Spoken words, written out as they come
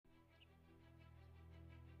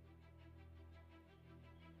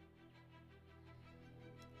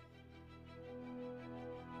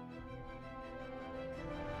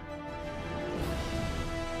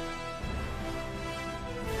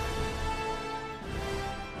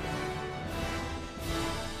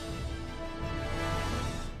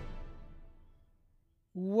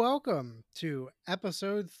welcome to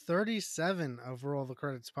episode 37 of Roll the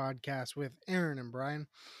Credits podcast with Aaron and Brian.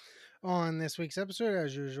 On this week's episode,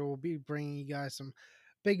 as usual, we'll be bringing you guys some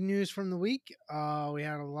big news from the week. We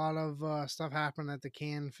had a lot of stuff happen at the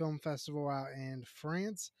Cannes Film Festival out in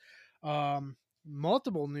France.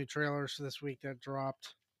 Multiple new trailers this week that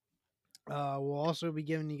dropped. We'll also be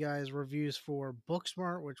giving you guys reviews for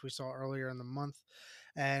Booksmart, which we saw earlier in the month,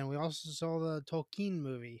 and we also saw the Tolkien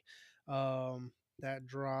movie that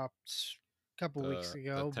dropped a couple weeks The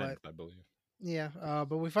ago. But 10th, I believe. yeah,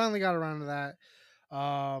 but we finally got around to that.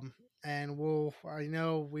 And I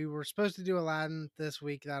know we were supposed to do Aladdin this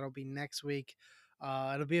week. That'll be next week.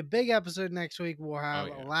 It'll be a big episode next week. We'll Oh have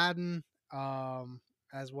yeah. Aladdin,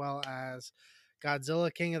 as well as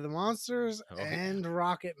Godzilla King of the Monsters Oh yeah. and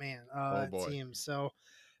Rocket Man, Oh it boy. seems. So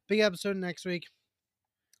big episode next week.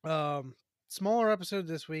 Um, Smaller episode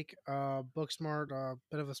this week. Booksmart, a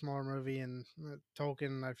bit of a smaller movie, and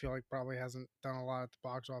Tolkien, I feel like probably hasn't done a lot at the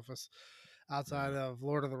box office outside No. of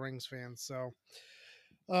Lord of the Rings fans. So,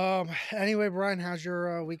 anyway, Brian, how's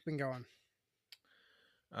your week been going?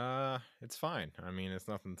 It's fine. I mean, it's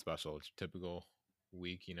nothing special. It's typical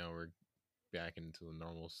week. We're back into the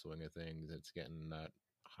normal swing of things. It's getting that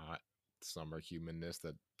hot summer humanness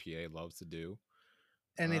that PA loves to do.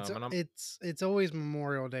 And it's And I'm it's it's always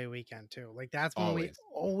Memorial Day weekend too. Like that's when we always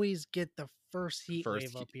always get the first heat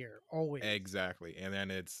first wave up here. Always. exactly, and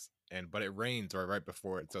then but it rains right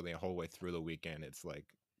before it, so the whole way through the weekend, it's like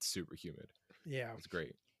super humid. Yeah. It's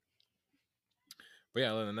great. But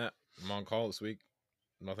yeah, other than that, I'm on call this week.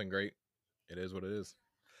 Nothing great. It is what it is.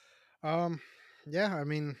 Um, yeah, I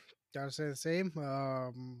mean, gotta say the same.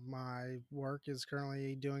 My work is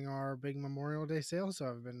currently doing our big Memorial Day sale, so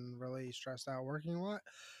I've been really stressed out working a lot.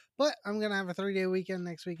 But I'm gonna have a 3-day weekend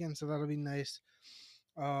next weekend, so that'll be nice.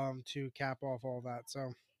 To cap off all that.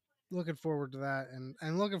 So looking forward to that,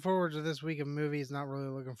 and looking forward to this week of movies. Not really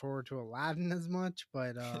looking forward to Aladdin as much,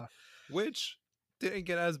 but Which didn't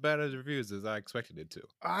get as bad as reviews as I expected it to.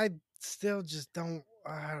 I still just don't.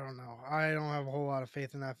 I don't know. I don't have a whole lot of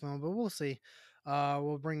faith in that film, but we'll see.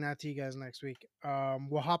 We'll bring that to you guys next week.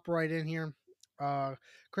 We'll hop right in here. Uh,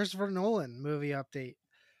 Christopher Nolan movie update.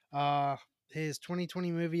 Uh, his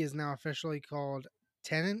 2020 movie is now officially called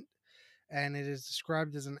Tenant, and it is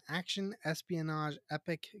described as an action espionage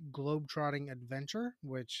epic globetrotting adventure,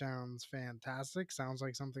 which sounds fantastic. Sounds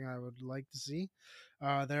like something I would like to see.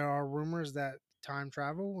 There are rumors that time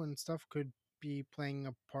travel and stuff could be playing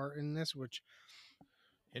a part in this, which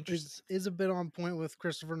Interesting. is a bit on point with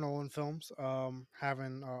Christopher Nolan films,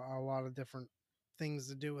 having a lot of different things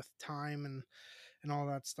to do with time and all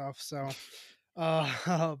that stuff. So,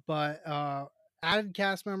 but added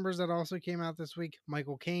cast members that also came out this week: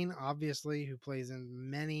 Michael Caine, obviously, who plays in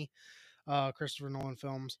many Christopher Nolan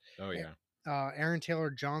films. Oh yeah. Aaron Taylor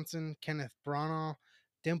Johnson, Kenneth Branagh,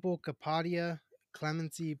 Dimple Kapadia,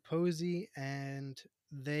 Clemency Posey, and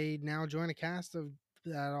they now join a cast of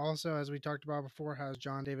that also, as we talked about before, has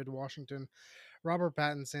John David Washington, Robert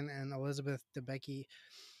Pattinson, and Elizabeth Debicki.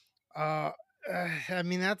 Uh, I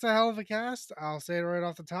mean, that's a hell of a cast. I'll say it right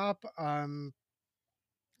off the top.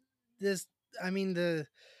 This, I mean,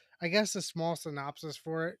 I guess the small synopsis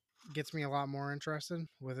for it gets me a lot more interested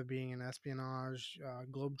with it being an espionage,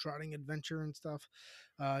 globetrotting adventure and stuff,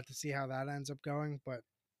 to see how that ends up going. But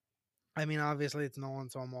I mean, obviously it's Nolan,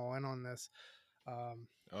 so I'm all in on this. Um,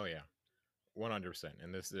 Oh yeah. 100%.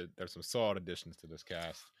 And there's some solid additions to this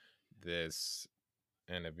cast. This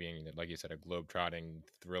and it being, like you said, a globe-trotting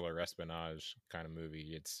thriller espionage kind of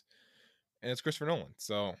movie. It's Christopher Nolan,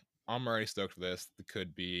 so I'm already stoked for this. It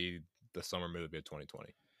could be the summer movie of 2020.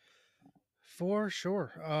 for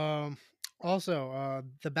sure. Also,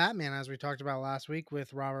 the Batman, as we talked about last week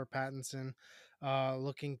with Robert Pattinson,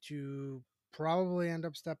 looking to probably end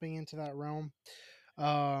up stepping into that realm.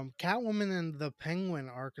 Catwoman and the Penguin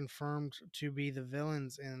are confirmed to be the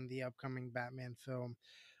villains in the upcoming Batman film.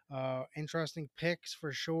 Interesting picks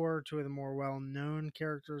for sure. Two of the more well-known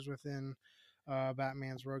characters within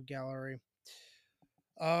Batman's rogue gallery.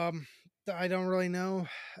 Um, I don't really know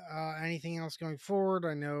anything else going forward.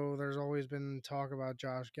 I know there's always been talk about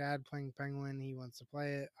Josh Gad playing Penguin. He wants to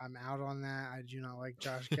play it. I'm out on that. I do not like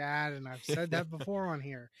Josh Gad, and I've said that before on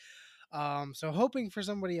here. So hoping for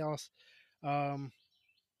somebody else. Um,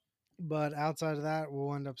 but outside of that,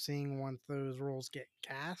 we'll end up seeing once those roles get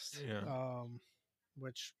cast. Yeah.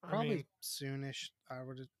 Which I probably mean, soonish.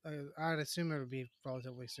 I'd assume it would be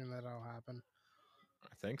relatively soon that that'll happen.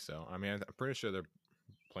 I think so. I mean, I'm pretty sure they're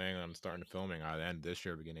planning on starting filming either end this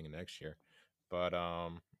year, beginning of next year. But I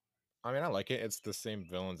mean, I like it. It's the same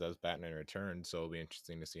villains as Batman Returns, so it'll be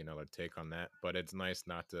interesting to see another take on that. But it's nice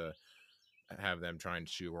not to have them try and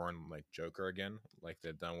shoehorn like Joker again, like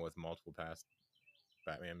they've done with multiple past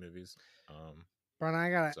Batman movies. Um, But I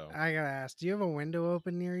gotta so I gotta ask, do you have a window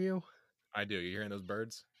open near you? I do. You hearing those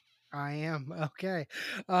birds? I am. Okay.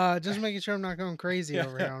 Just making sure I'm not going crazy Yeah,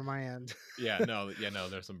 over here on my end. no.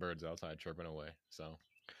 There's some birds outside chirping away. So,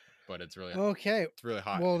 but Okay. it's really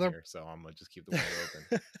hot Well, in they're here, so I'm gonna just keep the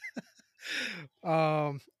window open.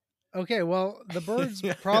 um okay, well, the birds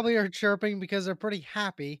Yeah. probably are chirping because they're pretty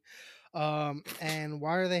happy. And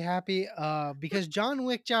why are they happy? Because John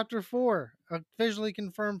Wick Chapter 4 officially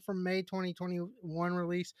confirmed for May 2021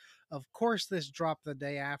 release. Of course, this dropped the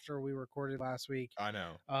day after we recorded last week. I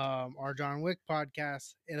know. Our John Wick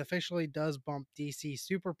podcast. It officially does bump DC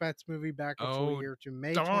Super Pets movie back a full Oh year to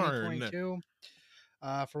May darn! 2022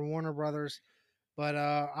 for Warner Brothers. But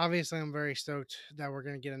obviously, I'm very stoked that we're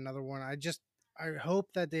going to get another one. I hope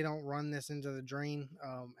that they don't run this into the drain.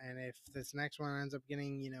 And if this next one ends up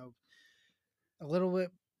getting, a little bit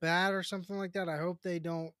bad or something like that, I hope they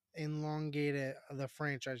don't elongate the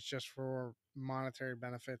franchise just for monetary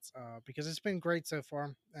benefits because it's been great so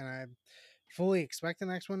far. And I fully expect the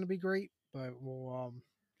next one to be great. But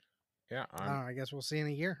Yeah, I don't know, I guess we'll see in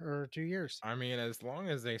a year or 2 years. I mean, as long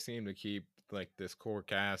as they seem to keep like this core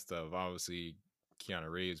cast of obviously Keanu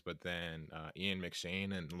Reeves, but then Ian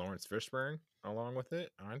McShane and Lawrence Fishburne along with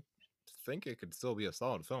it, I think it could still be a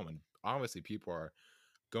solid film. And obviously, people are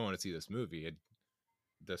going to see this movie.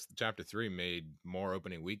 This chapter 3 made more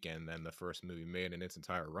opening weekend than the first movie made in its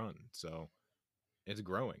entire run, so it's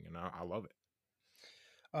growing, and I love it.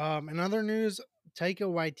 In other news, Taika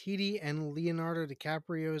Waititi and Leonardo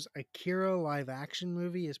DiCaprio's Akira live action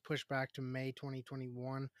movie is pushed back to May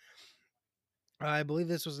 2021. I believe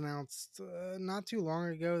this was announced not too long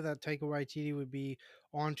ago that Taika Waititi would be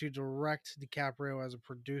on to direct DiCaprio as a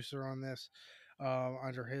producer on this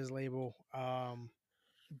under his label.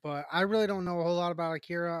 But I really don't know a whole lot about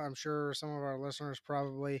Akira. I'm sure some of our listeners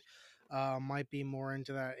probably might be more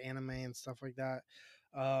into that anime and stuff like that.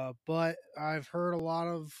 But I've heard a lot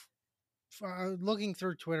of looking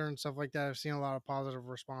through Twitter and stuff like that. I've seen a lot of positive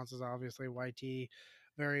responses. Obviously, YT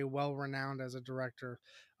very well renowned as a director.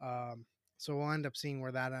 Um, so we'll end up seeing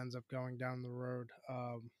where that ends up going down the road.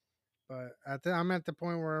 But I'm at the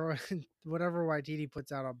point where whatever YTD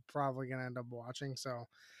puts out, I'm probably gonna end up watching. So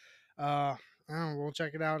I don't know, we'll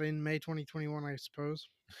check it out in May 2021, I suppose.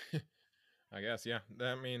 I guess, yeah.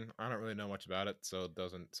 I mean, I don't really know much about it, so it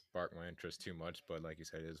doesn't spark my interest too much. But like you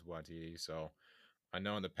said, it is YTE, so I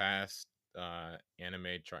know in the past, anime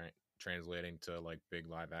translating to like big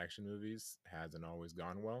live action movies hasn't always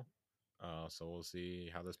gone well. So we'll see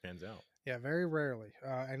how this pans out. Yeah, very rarely.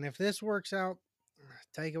 And if this works out,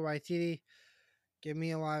 take a YTD. Give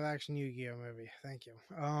me a live action Yu-Gi-Oh movie. Thank you.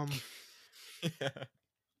 Yeah.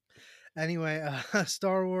 Anyway,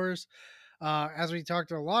 Star Wars. As we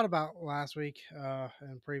talked a lot about last week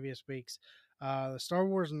and previous weeks, the Star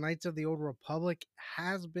Wars Knights of the Old Republic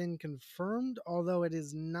has been confirmed, although it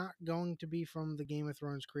is not going to be from the Game of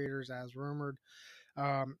Thrones creators as rumored.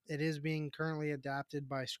 It is being currently adapted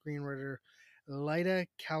by screenwriter Lyda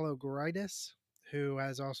Kalogridis, who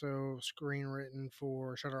has also screenwritten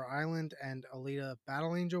for Shutter Island and Alita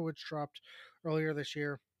Battle Angel, which dropped earlier this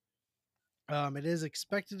year. It is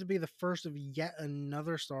expected to be the first of yet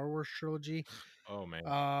another Star Wars trilogy. Oh man.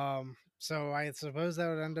 So I suppose that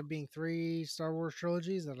would end up being three Star Wars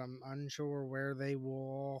trilogies that I'm unsure where they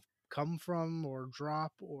will come from or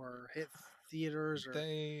drop or hit theaters or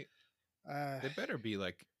They uh they better be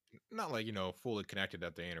like not like fully connected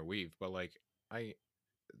that they interweave, but like I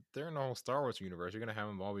they're in the whole Star Wars universe. You're gonna have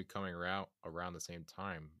them all be coming around the same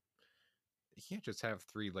time. You can't just have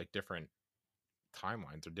three like different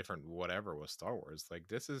timelines or different whatever with Star Wars. Like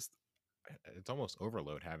this is it's almost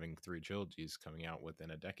overload having three trilogies coming out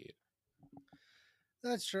within a decade.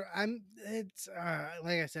 that's true. It's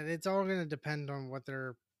like I said, it's all going to depend on what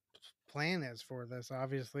their plan is for this.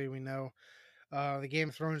 Obviously, we know the Game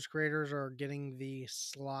of Thrones creators are getting the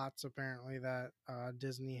slots apparently that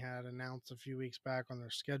Disney had announced a few weeks back on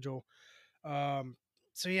their schedule. Um,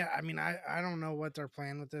 so yeah, I mean, I don't know what their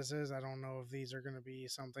plan with this is. I don't know if these are going to be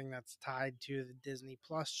something that's tied to the Disney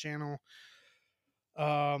Plus channel.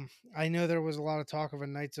 I know there was a lot of talk of a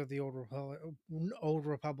Knights of the Old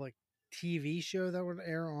Republic TV show that would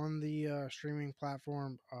air on the streaming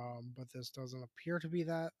platform, but this doesn't appear to be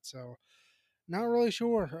that. So not really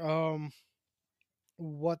sure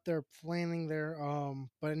what they're planning there.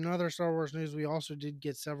 But in other Star Wars news, we also did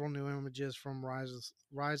get several new images from Rise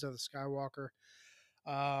of the Skywalker.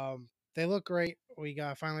 They look great. We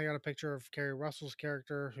got finally got a picture of Kerry Russell's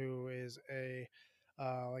character, who is a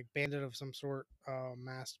like bandit of some sort,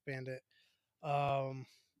 masked bandit. Um,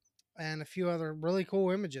 and a few other really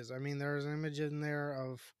cool images. I mean, there's an image in there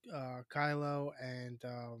of Kylo, and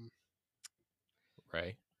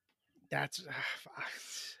Right? that's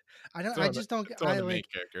I don't. It's I on the just don't. it's on I the main like.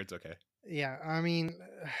 character. It's okay. Yeah. I mean,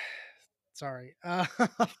 sorry.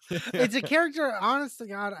 It's a character. Honest to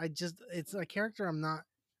God, it's a character I'm not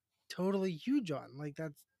totally huge on. Like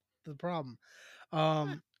that's the problem.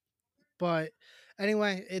 Um, but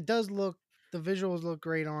anyway, it does look. The visuals look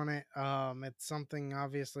great on it. It's something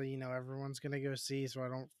obviously everyone's gonna go see, so I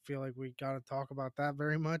don't feel like we got to talk about that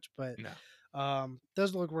very much. But No.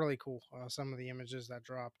 does look really cool. Some of the images that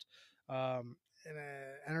dropped. In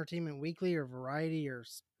Entertainment Weekly or Variety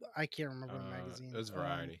I can't remember the It magazine. was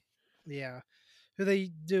variety. Yeah, who they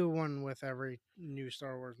do one with every new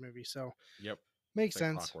Star Wars movie, so Yep. makes It's like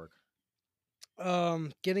sense. clockwork.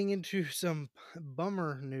 Getting into some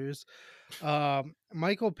bummer news.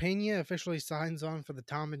 Michael Pena officially signs on for the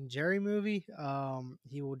Tom and Jerry movie.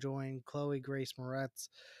 He will join Chloe Grace Moretz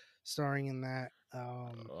starring in that.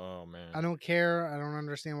 Oh man. I don't care. I don't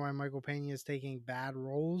understand why Michael Pena is taking bad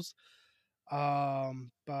roles.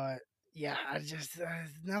 But yeah, I just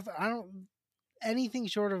nothing. I don't anything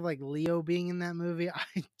short of like Leo being in that movie.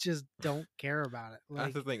 I just don't care about it. That's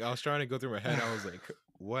Like, the thing. I was trying to go through my head. I was like,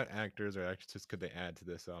 what actors or actresses could they add to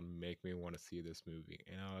this that'll make me want to see this movie?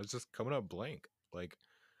 And I was just coming up blank. Like,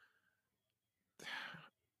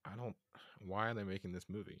 I don't. Why are they making this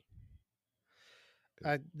movie?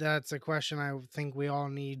 that's a question I think we all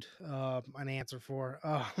need an answer for.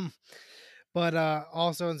 But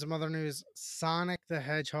also in some other news, Sonic the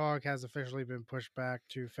Hedgehog has officially been pushed back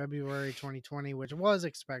to February 2020, which was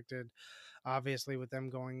expected. Obviously, with them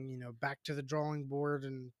going, back to the drawing board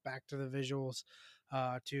and back to the visuals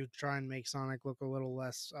to try and make Sonic look a little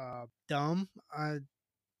less dumb,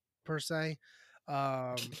 per se.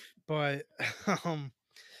 But um,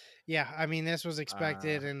 yeah, I mean, this was Uh,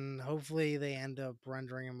 expected, and hopefully they end up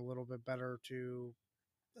rendering him a little bit better to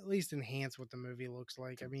at least enhance what the movie looks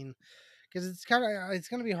like. I mean, because it's going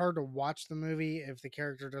to be hard to watch the movie if the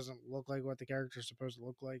character doesn't look like what the character's supposed to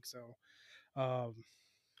look like. So, um,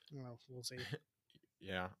 we'll see.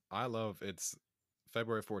 yeah, I love it's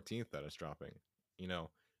February 14th that it's dropping. You know,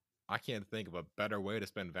 I can't think of a better way to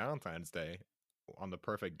spend Valentine's Day on the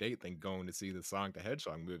perfect date than going to see the Sonic the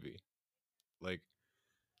Hedgehog movie. Like,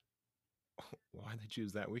 why they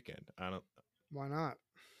choose that weekend? I don't. Why not?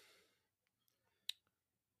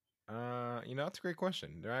 That's a great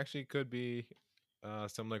question. There actually could be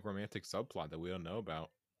some like romantic subplot that we don't know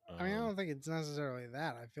about. I mean, I Um, don't think it's necessarily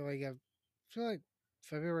that. I feel like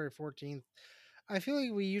February 14th. I feel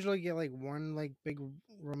like we usually get like one like big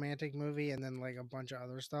romantic movie and then like a bunch of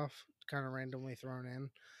other stuff kind of randomly thrown in.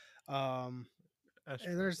 Um, that's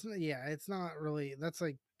and true. there's yeah, it's not really that's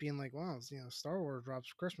like being like, well, Star Wars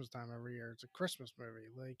drops Christmas time every year. It's a Christmas movie.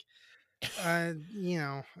 Like,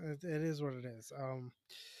 it is what it is.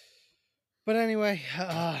 But anyway,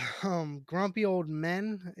 Grumpy Old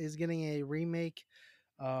Men is getting a remake.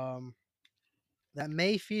 Um, that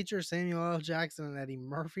may feature Samuel L. Jackson and Eddie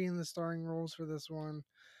Murphy in the starring roles for this one.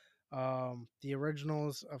 The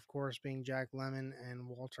originals, of course, being Jack Lemmon and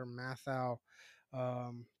Walter Matthau.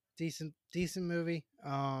 Decent movie.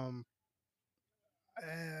 I'm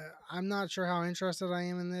not sure how interested I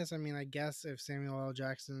am in this. I mean, I guess if Samuel L.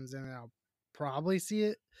 Jackson's in it, I'll probably see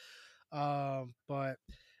it. But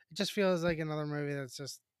it just feels like another movie that's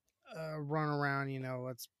just run around.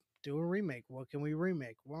 Let's do a remake. What can we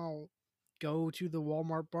remake? Well, go to the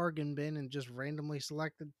Walmart bargain bin and just randomly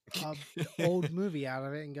select a old movie out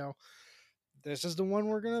of it and go, this is the one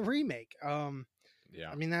we're gonna remake. Yeah.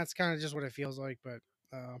 I mean that's kind of just what it feels like. But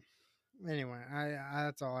uh, anyway,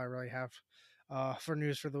 that's all I really have for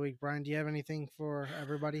news for the week. Brian, do you have anything for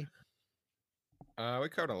everybody? We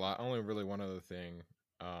covered a lot. Only really one other thing.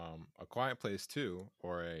 A Quiet Place 2,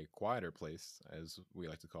 or a Quieter Place, as we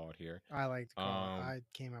like to call it here. I like to call it. Um, I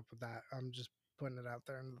came up with that. I'm just putting it out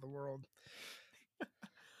there into the world.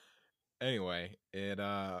 anyway, it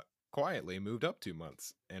quietly moved up 2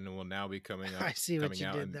 months and will now be I see what coming you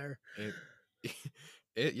out, did and there.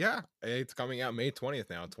 it yeah, it's coming out May 20th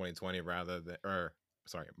now, 2020, rather than, or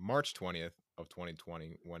sorry, March 20th of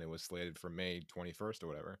 2020, when it was slated for May 21st or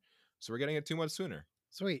whatever. So we're getting it 2 months sooner.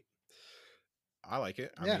 Sweet. I like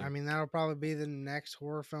it. I Yeah, I mean, mean that'll probably be the next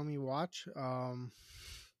horror film you watch.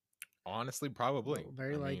 honestly, probably.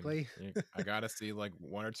 Very I mean, likely. I gotta see like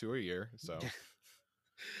one or two a year. So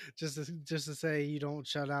just to say you don't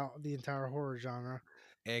shut out the entire horror genre.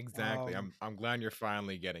 exactly. Um, I'm glad you're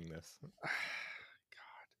finally getting this.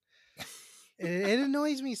 it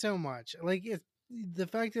annoys me so much. Like the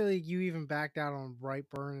fact that like you even backed out on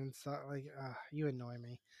Brightburn and stuff. Like you annoy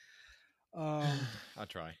me. Um, I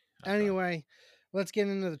try. Okay. Anyway, let's get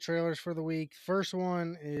into the trailers for the week. First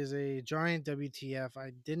one is a giant WTF.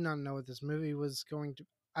 I did not know what this movie was going to.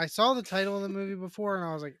 I saw the title of the movie before and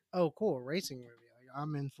I was like, oh, cool, a racing movie. Like,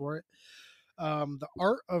 I'm in for it. The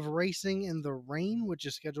Art of Racing in the Rain, which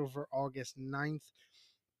is scheduled for August 9th,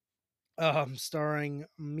 starring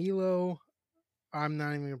Milo. I'm not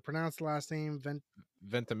even going to pronounce the last name.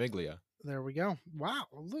 Ventimiglia. There we go. Wow.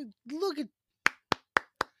 Look at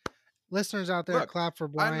listeners out there. Look, Clap for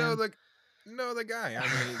I know Brian. the guy.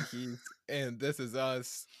 I mean, he's and This Is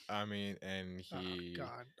Us. I mean, and Oh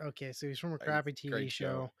God. Okay, so he's from a it's crappy a great TV show.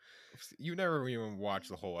 show. You never even watched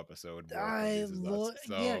the whole episode worth of I This Is Us, look,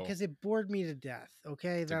 yeah, so because it bored me to death.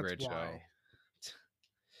 Okay, it's a that's great why. show.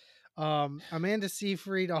 Amanda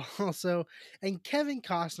Seyfried also, and Kevin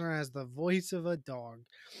Costner as the voice of a dog.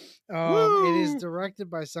 It is Woo! directed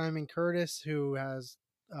by Simon Curtis, who has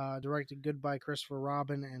directed Goodbye Christopher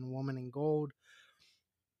Robin and Woman in Gold.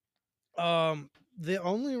 The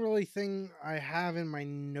only really thing I have in my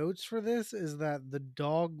notes for this is that the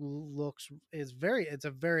dog looks is very it's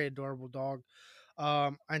a very adorable dog.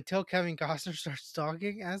 Until Kevin Costner starts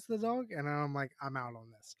talking as the dog, and I'm like, I'm out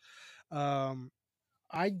on this. Um,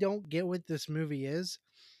 I don't get what this movie is.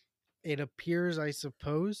 It appears, I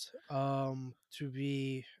suppose, to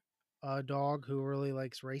be a dog who really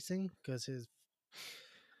likes racing because his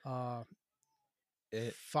uh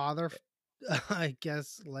It, father, it I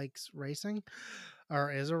guess, likes racing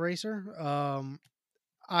or is a racer.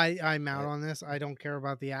 I'm out it on this. I don't care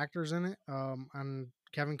about the actors in it. And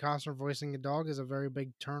Kevin Costner voicing a dog is a very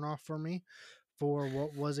big turnoff for me for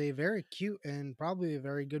what was a very cute and probably a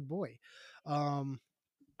very good boy. Um,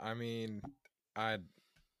 I mean, I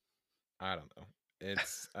I don't know.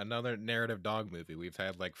 It's another narrative dog movie. We've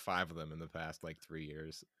had like 5 of them in the past like 3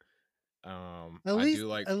 years. at I least do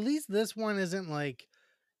like at least this one isn't like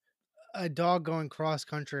a dog going cross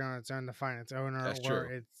country on its own to find its owner That's or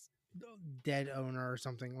true. its dead owner or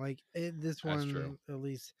something. This That's true. one at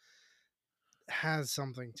least has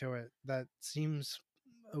something to it that seems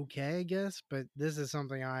okay, I guess. But this is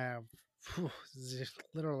something I have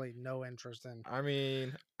literally no interest in. I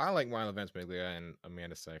mean, I like Milo Ventimiglia and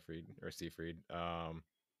Amanda Seyfried. And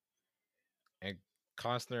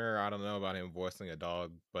Costner, I don't know about him voicing a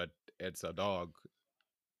dog, but it's a dog.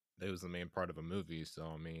 It was the main part of a movie,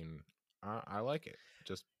 so I mean, I like it.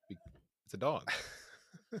 It's a dog.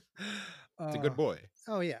 It's a uh good boy.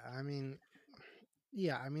 oh yeah, I mean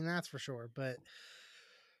that's for sure. But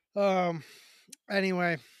um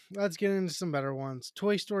anyway, let's get into some better ones.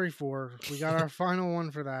 Toy Story 4. We got our final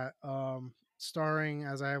one for that. Starring,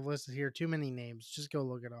 as I have listed here, too many names. Just go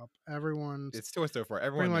look it up. Everyone's It's Toy Story 4. pretty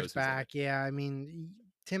Everyone much knows who's in it. back. Yeah, I mean,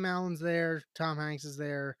 Tim Allen's there, Tom Hanks is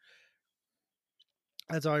there.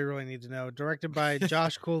 That's all you really need to know. Directed by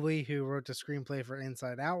Josh Cooley, who wrote the screenplay for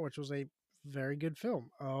Inside Out, which was a very good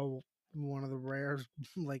film. Oh, one of the rare I was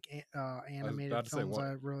animated about to say films what?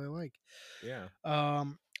 I really like. Yeah,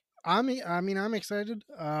 Um, I'm excited.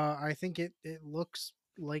 I think it looks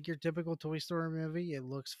like your typical Toy Story movie. It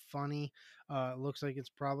looks funny. It looks like it's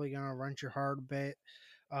probably gonna wrench your heart a bit.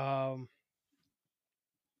 Um,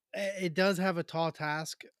 it does have a tall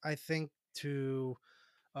task, I think, to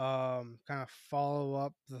kind of follow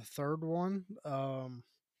up the third one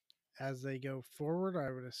as they go forward.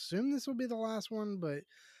 I would assume this will be the last one, but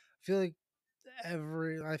feel like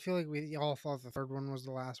I feel like we all thought the third one was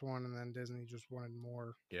the last one, and then Disney just wanted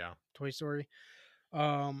more yeah. Toy Story.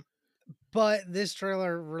 Um, but this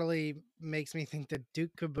trailer really makes me think that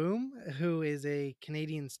Duke Kaboom, who is a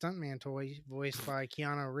Canadian stuntman toy voiced by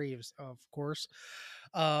Keanu Reeves, of course,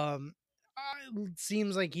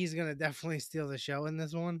 seems like he's gonna definitely steal the show in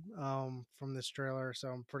this one from this trailer. So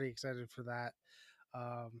I'm pretty excited for that.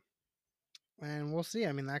 Um, and we'll see.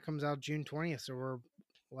 I mean, that comes out June 20th, so we're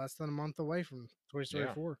less than a month away from Toy Story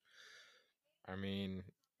Yeah. 4. I mean,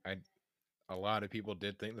 I a lot of people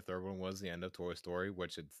did think the third one was the end of Toy Story,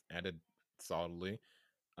 which it's ended solidly.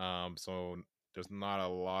 So there's not a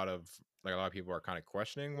lot of a lot of people are kind of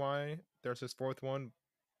questioning why there's this fourth one.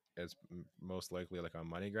 It's most likely like a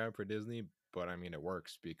money grab for Disney, but I mean it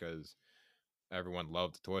works because everyone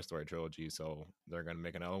loved the Toy Story trilogy, so they're gonna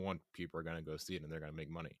make another one. People are gonna go see it, and they're gonna make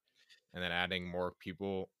money. And then adding more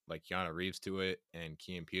people like Keanu Reeves to it and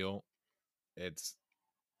Key and Peele, it's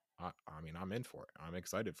I mean I'm in for it. I'm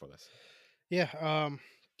excited for this. Yeah,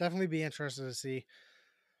 definitely be interested to see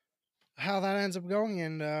how that ends up going,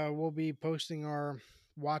 and we'll be posting our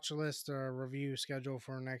watch list review schedule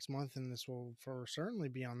for next month, and this will for certainly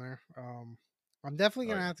be on there. I'm definitely Oh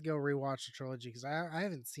gonna yeah. have to go rewatch the trilogy because I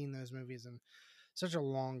haven't seen those movies in such a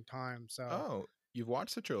long time. So Oh, you've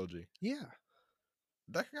watched the trilogy. yeah,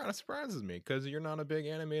 that kind of surprises me because you're not a big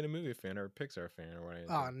animated movie fan or Pixar fan or Oh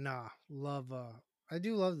anything. nah, love. I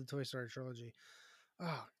do love the Toy Story trilogy.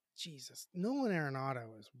 Oh Jesus, Nolan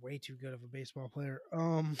Arenado is way too good of a baseball player.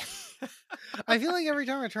 I feel like every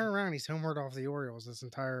time I turn around, he's homered off the Orioles this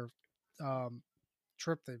entire um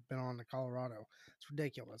trip they've been on to Colorado. It's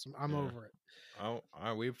ridiculous. I'm Yeah. over it.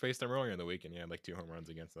 Oh, we faced them earlier in the week, and he had like 2 home runs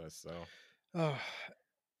against us. So Uh,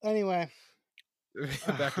 anyway,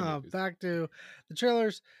 back to movies. back to the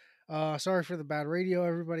trailers. Sorry for the bad radio,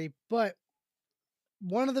 everybody, but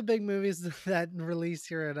one of the big movies that released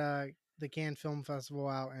here at the Cannes Film Festival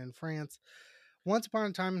out in France, Once Upon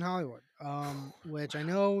a Time in Hollywood, which I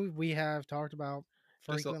know we have talked about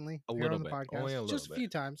Just frequently a here little on the bit, only podcast, a little just a bit. few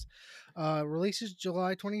times. Releases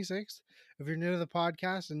July 26th. If you're new to the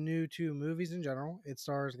podcast and new to movies in general, it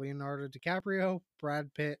stars Leonardo DiCaprio,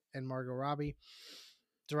 Brad Pitt, and Margot Robbie.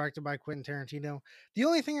 Directed by Quentin Tarantino. The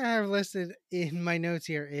only thing I have listed in my notes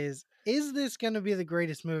here is this going to be the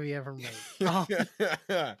greatest movie ever made?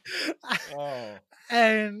 Oh,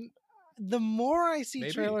 And the more I see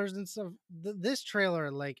maybe. trailers and stuff, this trailer,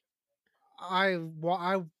 like I've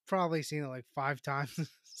probably seen it like 5 times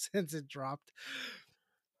since it dropped.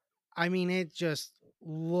 I mean, it just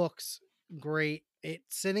looks great.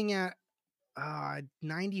 It's sitting at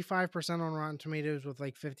 95% on Rotten Tomatoes with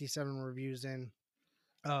like 57 reviews in.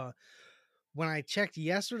 Uh, when I checked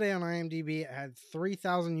yesterday on IMDb, it had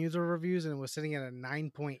 3,000 user reviews and it was sitting at a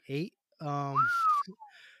 9.8.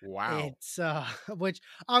 Wow. It's which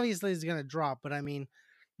obviously is going to drop, but I mean,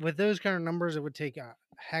 with those kind of numbers, it would take a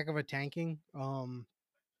heck of a tanking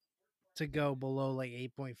to go below like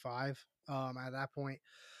 8.5 at that point.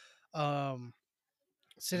 Um, And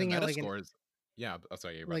the sitting at meta scores. Yeah, oh,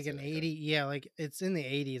 sorry, you're about to like say an that. Go ahead. 80, yeah, like it's in the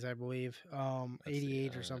 80s, I believe. Let's see.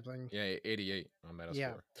 88 or something. Yeah, 88 on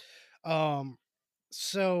Yeah. Metascore. Um,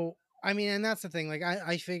 so I mean, and that's the thing. Like,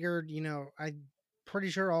 I figured, I pretty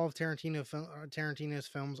sure all of Tarantino's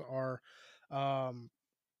films are, um,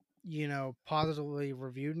 positively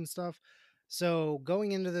reviewed and stuff. So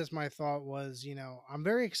going into this, my thought was, I'm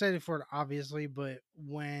very excited for it, obviously, but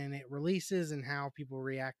when it releases and how people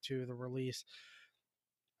react to the release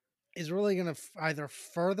is really going to either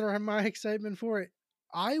further my excitement for it.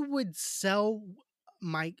 I would sell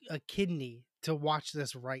my a kidney to watch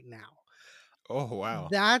this right now. Oh wow.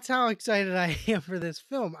 That's how excited I am for this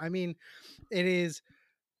film. I mean, it is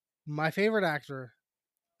my favorite actor,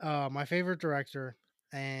 my favorite director,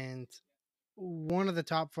 and one of the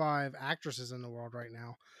top 5 actresses in the world right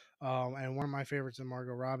now. And one of my favorites is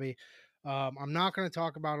Margot Robbie. I'm not going to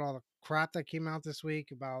talk about all the crap that came out this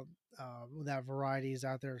week about that Variety's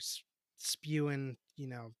out there spewing,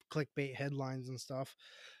 clickbait headlines and stuff.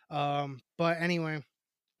 But anyway,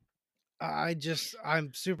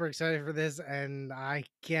 I'm super excited for this and I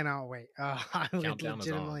cannot wait. I would Countdown is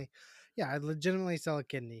on. legitimately, yeah, I'd legitimately sell a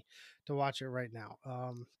kidney to watch it right now.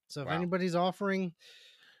 So if Wow. anybody's offering,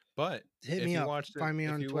 But hit if me you up. watched it, Find me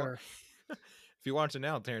if on you Twitter. if you watch it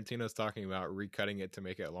now, Tarantino's talking about recutting it to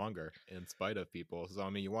make it longer in spite of people. So I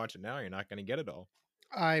mean, you watch it now, you're not going to get it all.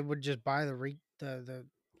 I would just buy the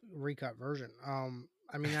recut version.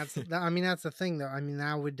 I mean that's the thing though. I mean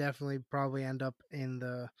that would definitely probably end up in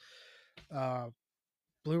the uh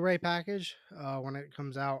Blu-ray package when it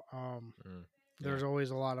comes out. Mm, yeah. There's always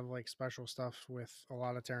a lot of like special stuff with a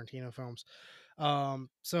lot of Tarantino films.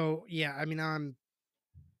 So yeah, I mean I'm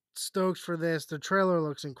stoked for this. The trailer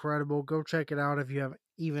looks incredible. Go check it out if you have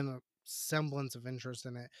even a semblance of interest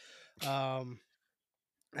in it. I'm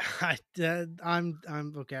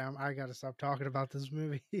okay. I gotta stop talking about this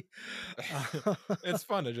movie. uh, It's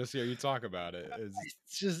fun to just hear you talk about it.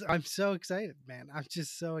 it's just I'm so excited, man. I'm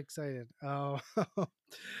just so excited.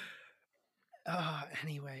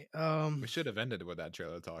 Anyway, We should have ended with that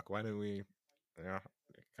trailer talk. Why didn't we? Yeah,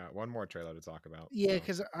 got one more trailer to talk about. yeah, So,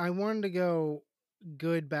 because I wanted to go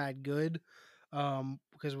good, bad, good.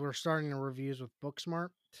 Because we're starting the reviews with Booksmart.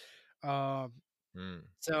 Um, mm,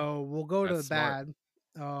 so we'll go to that's the smart.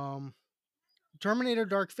 bad. Um, Terminator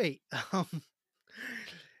Dark Fate.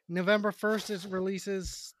 November 1st is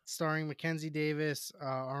releases starring Mackenzie Davis,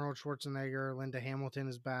 Arnold Schwarzenegger, Linda Hamilton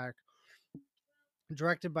is back.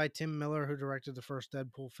 Directed by Tim Miller, who directed the first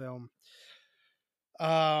Deadpool film.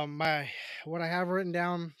 My what I have written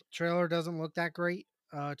down, trailer doesn't look that great.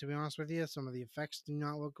 To be honest with you, some of the effects do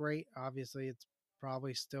not look great. Obviously, it's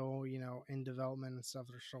probably still in development and stuff.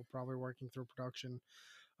 They're still probably working through production.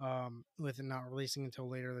 With it not releasing until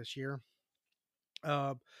later this year.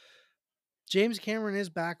 Uh, James Cameron is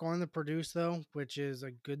back on the produce though, which is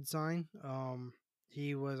a good sign.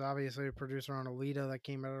 He was obviously a producer on Alita that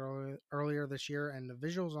came out earlier this year, and the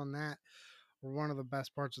visuals on that were one of the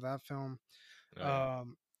best parts of that film. Oh yeah.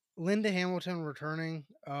 Um, Linda Hamilton returning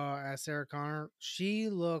as Sarah Connor. She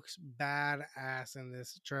looks badass in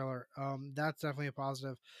this trailer. That's definitely a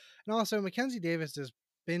positive. And also, Mackenzie Davis has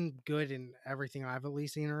been good in everything I've at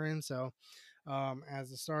least seen her in. So, as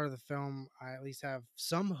the star of the film, I at least have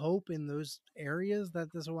some hope in those areas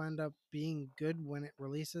that this will end up being good when it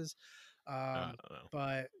releases. I Um, don't know.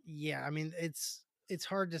 but yeah, I mean, it's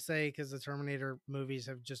hard to say because the Terminator movies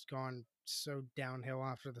have just gone so downhill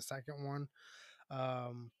after the second one.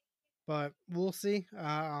 Um, but we'll see.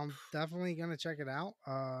 I'm definitely gonna check it out,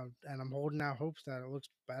 and I'm holding out hopes that it looks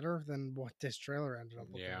better than what this trailer ended up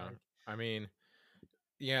looking Yeah. like. I mean,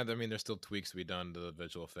 yeah. I mean, there's still tweaks to be done to the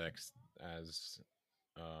visual effects as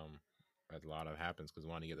um as a lot of happens because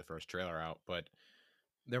we want to get the first trailer out, but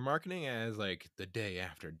they're marketing it as like the day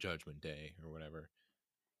after Judgment Day or whatever.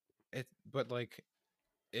 But like,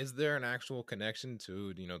 is there an actual connection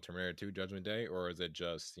to Terminator 2 Judgment Day, or is it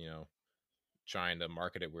just trying to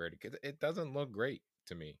market it weird? 'Cause it doesn't look great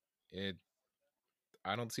to me. It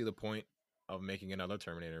I don't see the point of making another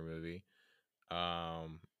Terminator movie.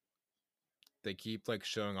 Um, they keep like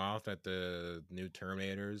showing off that the new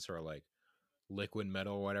Terminators are like liquid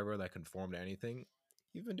metal or whatever that can form to anything.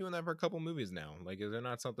 You've been doing that for a couple movies now. Like, is there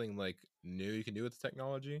not something like new you can do with the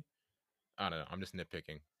technology? I don't know. I'm just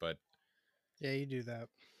nitpicking, but Yeah, you do that.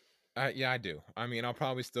 yeah, I do. I mean, I'll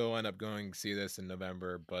probably still end up going to see this in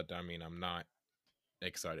November, but I mean, I'm not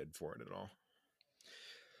excited for it at all.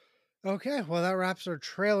 Okay, well that wraps our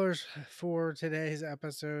trailers for today's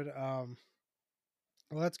episode.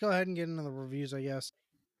 Let's go ahead and get into the reviews, I guess.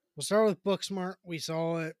 We'll start with Booksmart. We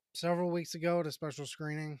saw it several weeks ago at a special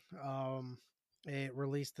screening. It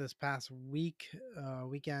released this past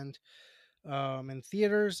weekend. In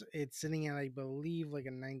theaters, it's sitting at, I believe, like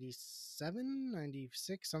a 97,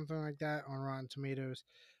 96, something like that on Rotten Tomatoes.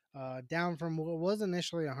 Down from what was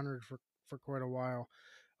initially 100 for quite a while.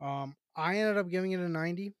 I ended up giving it a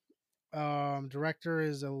 90. Director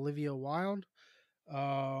is Olivia Wilde.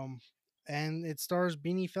 Um, and it stars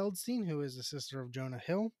Beanie Feldstein, who is the sister of Jonah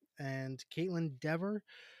Hill, and Caitlin Dever.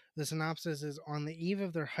 The synopsis is: on the eve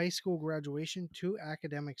of their high school graduation, two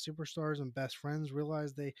academic superstars and best friends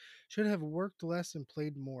realize they should have worked less and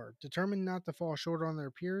played more. Determined not to fall short on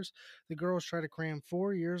their peers, the girls try to cram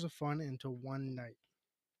 4 years of fun into one night.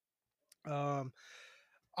 Um,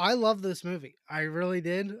 I love this movie. I really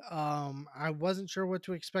did. I wasn't sure what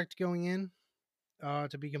to expect going in,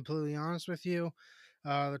 to be completely honest with you.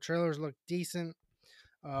 The trailers look decent,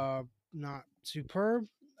 uh, not superb,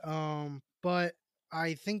 but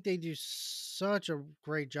I think they do such a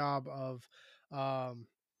great job of, um,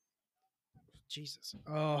 Jesus,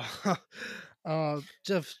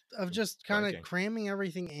 just kind of Striking. cramming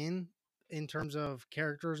everything in terms of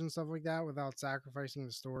characters and stuff like that without sacrificing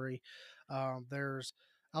the story. There's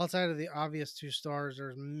outside of the obvious two stars,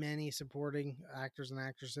 there's many supporting actors and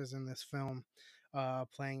actresses in this film,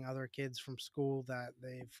 playing other kids from school that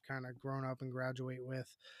they've kind of grown up and graduate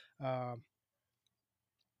with. Uh,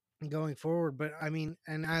 Going forward, but I mean,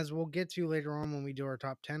 and as we'll get to later on when we do our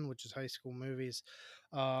top 10, which is high school movies,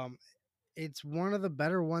 um it's one of the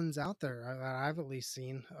better ones out there, that I've at least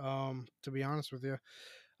seen. To be honest with you,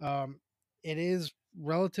 um, it is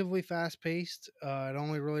relatively fast paced. It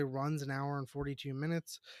only really runs an hour and 42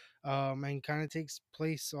 minutes, and kind of takes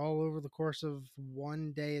place all over the course of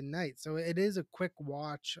one day and night. So it is a quick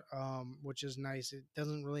watch, which is nice. It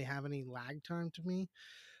doesn't really have any lag time to me.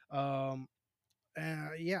 Um,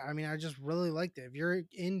 yeah, I mean, I just really liked it. If you're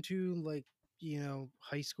into, like,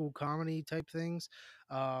 high school comedy type things,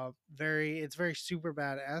 it's very super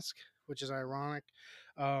bad esque, which is ironic.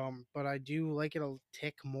 But I do like it a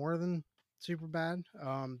tick more than super bad,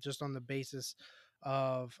 just on the basis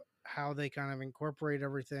of how they kind of incorporate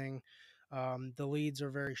everything. The leads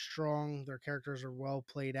are very strong, their characters are well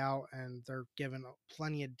played out, and they're given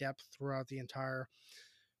plenty of depth throughout the entire,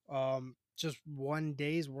 just one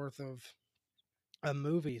day's worth of a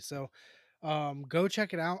movie. So go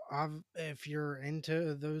check it out. If you're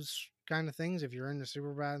into those kind of things, if you're into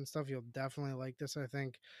Superbad and stuff, you'll definitely like this, I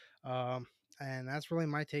think. Um, and that's really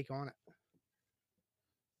my take on it.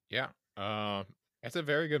 Yeah. Uh, it's a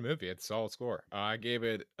very good movie. It's a solid score. I gave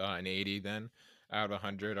it an 80 then out of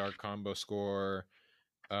 100. Our combo score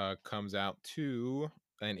comes out to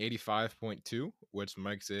an 85.2, which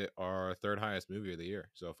makes it our third highest movie of the year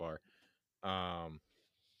so far. Um,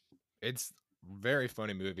 it's very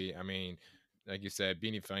funny movie. I mean, like you said,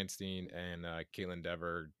 Beanie Feinstein and Caitlin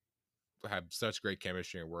Dever have such great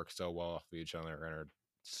chemistry and work so well off of each other and are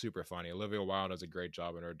super funny. Olivia Wilde does a great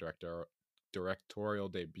job in her directorial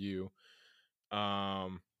debut.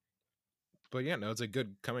 Um, but yeah, no, it's a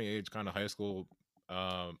good coming age kind of high school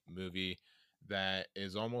movie that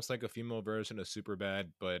is almost like a female version of Superbad,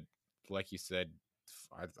 but like you said,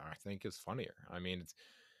 I think it's funnier. I mean, it's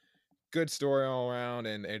good story all around,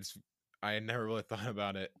 and it's I had never really thought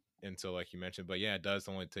about it until like you mentioned, but yeah, it does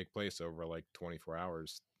only take place over like 24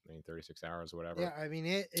 hours, I mean 36 hours, or whatever. Yeah, I mean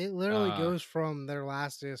it literally Uh, goes from their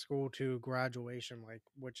last day of school to graduation, like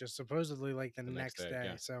which is supposedly like the the next next day, day.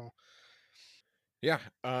 yeah, So yeah.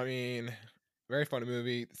 I mean, very funny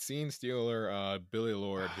movie. Scene stealer, Billy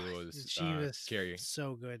Lord, ah, who was she was Carrie,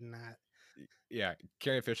 so good in that. yeah,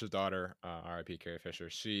 Carrie Fisher's daughter, R.I.P. Carrie Fisher.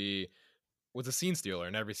 She was a scene stealer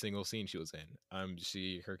in every single scene she was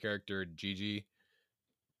in. Her character Gigi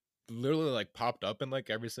literally like popped up in like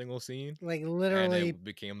every single scene, Like and literally it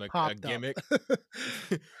became like a popped up. gimmick.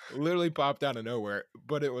 Literally popped out of nowhere,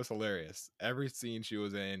 but it was hilarious. Every scene she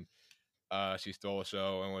was in, she stole a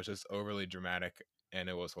show and was just overly dramatic, and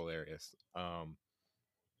it was hilarious.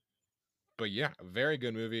 But yeah, a very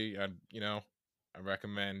good movie. I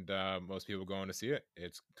recommend most people going to see it.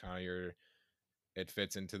 It's kind of your it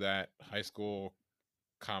fits into that high school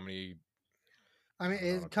comedy. I mean, I don't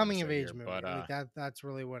know what it's I'm trying to coming of say age here, but movie. Like that's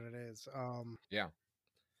really what it is. yeah,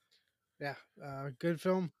 Yeah, good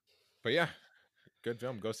film. but yeah, good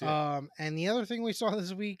film. Go see it. And the other thing we saw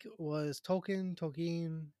this week was Tolkien.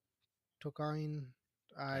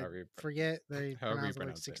 I However you, forget they however you pronounce it like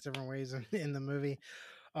pronounce six it. different ways in the movie.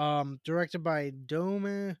 Directed by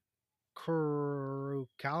Dome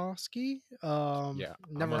Kurukowski. Yeah,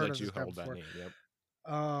 I'm Never gonna heard let of you this guy hold that before. name.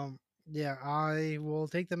 Yep. Um, yeah, I will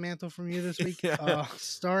take the mantle from you this week. Yeah.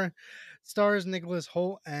 Stars Nicholas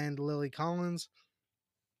Holt and Lily Collins.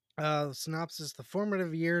 Synopsis: The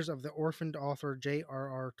formative years of the orphaned author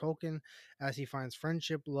J.R.R. Tolkien, as he finds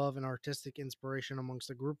friendship, love, and artistic inspiration amongst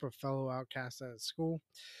a group of fellow outcasts at school.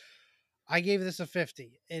 I gave this a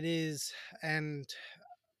 50. It is, and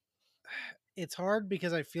it's hard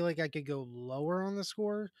because I feel like I could go lower on the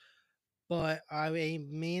score, but I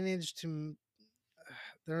managed to.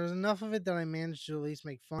 There's enough of it that I managed to at least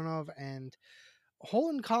make fun of, and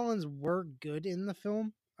Holden Collins were good in the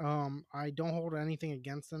film. I don't hold anything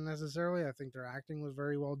against them necessarily. I think their acting was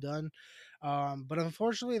very well done, but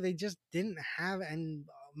unfortunately, they just didn't have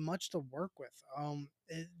much to work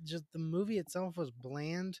with. Just the movie itself was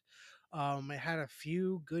bland. It had a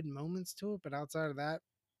few good moments to it, but outside of that,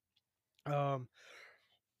 um,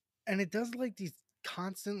 and it does like these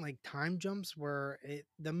constant like time jumps where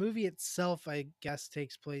the movie itself I guess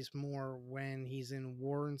takes place more when he's in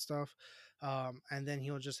war and stuff, and then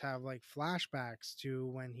he'll just have like flashbacks to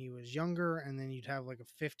when he was younger, and then you'd have like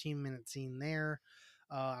a 15-minute scene there,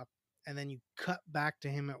 uh, and then you cut back to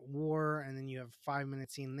him at war, and then you have a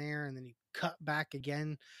 5-minute scene there, and then you cut back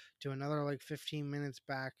again to another like 15 minutes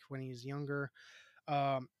back when he was younger.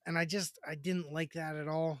 And I didn't like that at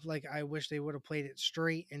all. Like I wish they would have played it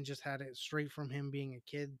straight and just had it straight from him being a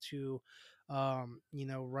kid to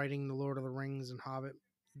writing the Lord of the Rings and Hobbit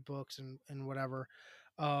books and whatever.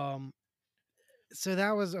 um so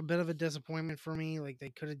that was a bit of a disappointment for me. Like they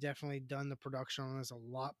could have definitely done the production on this a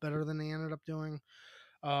lot better than they ended up doing.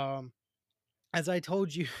 um as I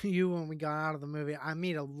told you you when we got out of the movie, I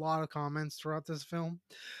made a lot of comments throughout this film,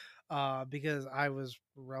 because I was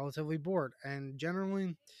relatively bored. And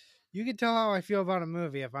generally, you can tell how I feel about a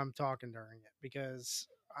movie if I'm talking during it, because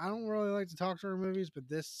I don't really like to talk during movies, but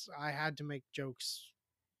this I had to make jokes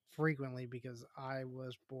frequently because I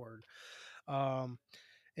was bored. Um,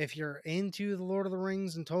 if you're into the Lord of the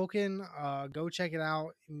Rings and Tolkien, go check it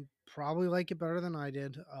out. You probably like it better than I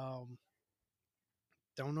did.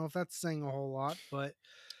 Don't know if that's saying a whole lot, but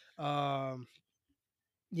um,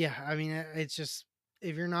 yeah, I mean, it's just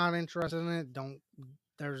if you're not interested in it, don't.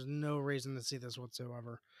 There's no reason to see this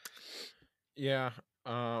whatsoever. Yeah.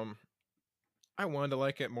 Um, I wanted to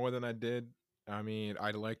like it more than I did. I mean,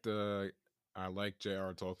 I like J.R.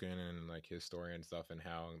 Tolkien and like his story and stuff, and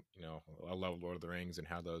how I love Lord of the Rings and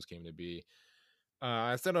how those came to be.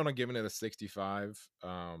 I said on giving it a 65.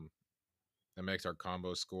 That makes our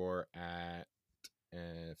combo score at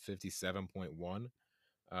 57.1.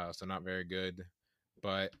 So not very good,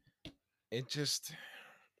 but it just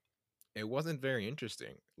it wasn't very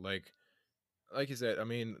interesting. Like you said, I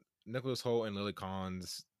mean, Nicholas Holt and Lily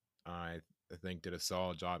Collins, I think did a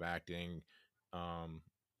solid job acting. Um,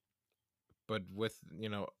 but with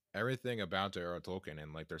everything about J.R.R. Tolkien,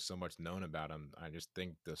 and like there's so much known about him, I just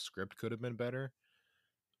think the script could have been better.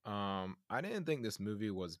 I didn't think this movie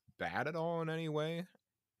was bad at all in any way.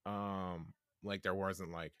 Like there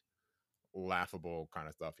wasn't like laughable kind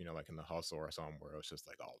of stuff, like in The Hustle or something, where it was just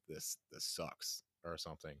like, oh, this sucks or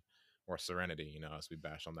something, or Serenity, as we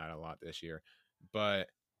bash on that a lot this year. But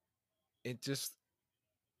it just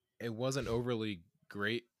it wasn't overly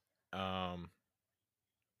great.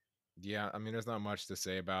 Yeah, I mean, there's not much to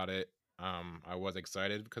say about it. I was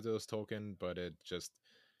excited because it was Tolkien, but it just,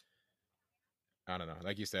 I don't know.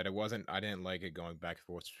 Like you said, it wasn't. I didn't like it going back and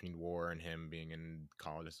forth between war and him being in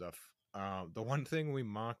college and stuff. The one thing we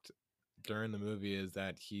mocked during the movie is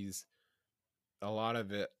that he's a lot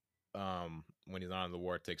of it. When he's not in the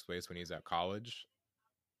war, it takes place when he's at college,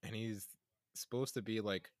 and he's supposed to be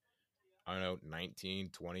like, I don't know, 19,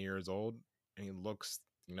 20 years old, and he looks,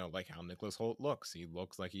 like how Nicholas Holt looks. He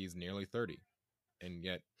looks like he's nearly 30, and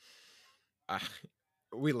yet I,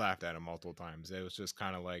 we laughed at him multiple times. It was just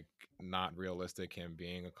kind of like not realistic him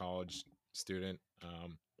being a college student.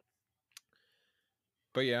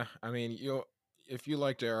 But yeah, I mean, if you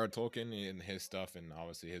like J.R.R. Tolkien and his stuff, and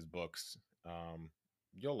obviously his books, um,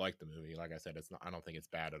 you'll like the movie. Like I said, it's not. I don't think it's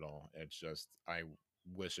bad at all. It's just I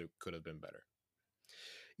wish it could have been better.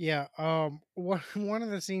 Yeah. One of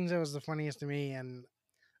the scenes that was the funniest to me, and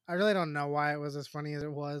I really don't know why it was as funny as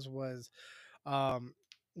it was um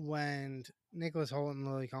when Nicholas Holt and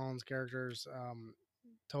Lily Collins characters,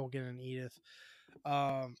 Tolkien and Edith,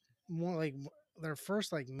 um, more like their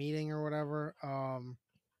first like meeting or whatever,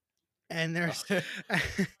 and there's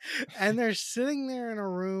and they're sitting there in a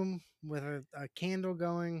room with a candle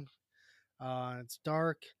going, it's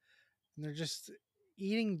dark, and they're just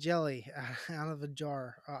eating jelly out of a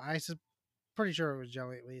jar. Pretty sure it was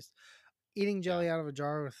jelly at least. Eating Yeah, jelly out of a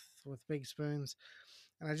jar with big spoons,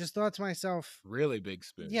 and I just thought to myself, really big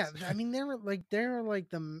yeah, spoons. I mean they were like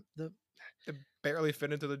the They barely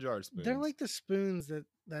fit into the jar they're spoons. like the spoons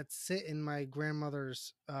that sit in my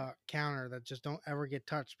grandmother's counter that just don't ever get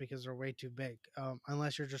touched because they're way too big,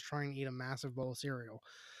 unless you're just trying to eat a massive bowl of cereal.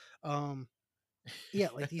 Um, yeah,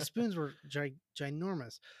 like these spoons were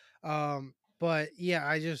ginormous. But yeah,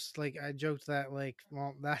 I joked that, like,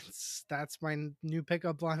 well, that's my new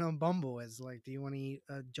pickup line on Bumble is like, do you want to eat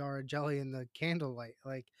a jar of jelly in the candlelight?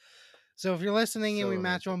 Like, so if you're listening and So we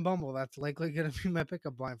match romantic. on Bumble, that's likely going to be my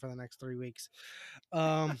pickup line for the next 3 weeks.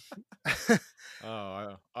 Um,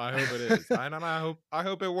 Oh, I hope it is. I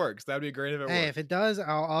hope it works. That'd be great if it hey, if worked. it does,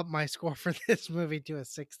 I'll up my score for this movie to a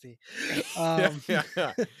 60. Yeah, Um, yeah,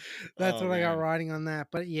 yeah. that's Oh what I got man. riding on that.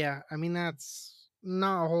 But yeah, I mean, that's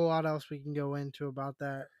not a whole lot else we can go into about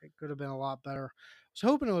that. It could have been a lot better. I was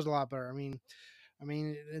hoping it was a lot better. I mean,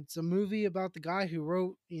 it's a movie about the guy who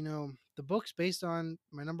wrote, the books based on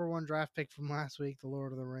my number one draft pick from last week, The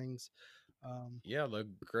Lord of the Rings. Um, Yeah, the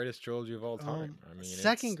greatest trilogy of all time. I mean,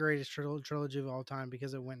 Second it's greatest trilogy of all time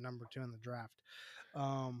because it went number two in the draft.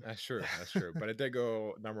 Um, that's true. That's true. But it did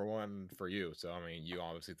go number one for you. So I mean, you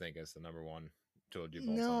obviously think it's the number one trilogy of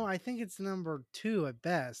all No, time. I think it's number two at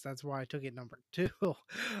best. That's why I took it number two.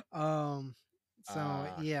 um, so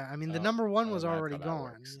Ah, yeah, I mean the oh, number one oh, was that's how already that gone,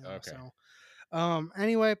 works. Okay. so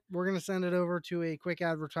anyway, we're gonna send it over to a quick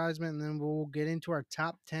advertisement and then we'll get into our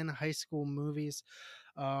top 10 high school movies.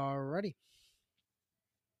 Ready.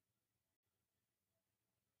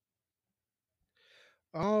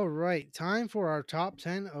 All right, time for our top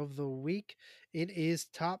 10 of the week. It is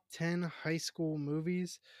top 10 high school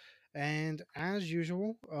movies. And as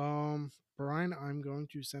usual, Brian, I'm going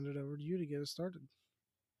to send it over to you to get us started.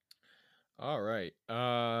 All right.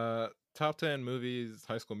 Top 10 movies,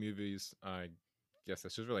 high school movies. I guess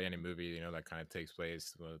that's just really any movie, that kind of takes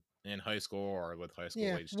place in high school or with high school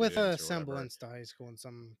Yeah, age with a students or whatever. semblance to high school in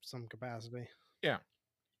some capacity. Yeah.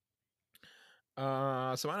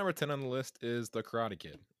 So my number 10 on the list is The Karate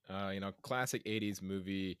Kid. Classic 80s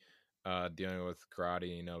movie, dealing with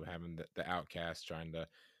karate, having the outcast trying to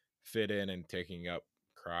fit in and taking up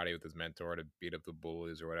karate with his mentor to beat up the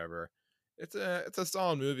bullies or whatever. It's a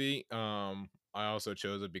solid movie. I also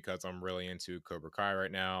chose it because I'm really into Cobra Kai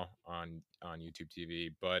right now on YouTube TV,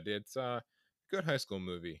 but it's a good high school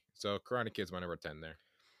movie. So Karate Kid's my number 10 there.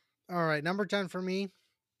 All right, number 10 for me.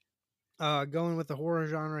 Going with the horror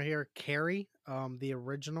genre here, Carrie, the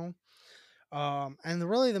original. And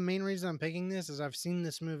the main reason I'm picking this is I've seen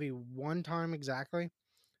this movie one time exactly,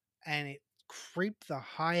 and it creeped the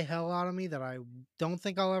high hell out of me that I don't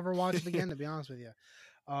think I'll ever watch it again, to be honest with you.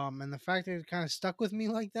 And the fact that it kind of stuck with me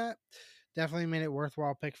like that definitely made it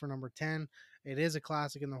worthwhile pick for number 10. It is a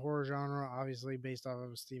classic in the horror genre, obviously based off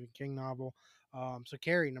of a Stephen King novel. So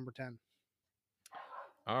Carrie, number 10.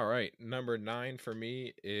 All right, number 9 for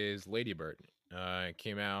me is Lady Bird. It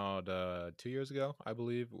came out 2 years ago, I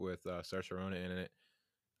believe, with Saoirse Ronan in it.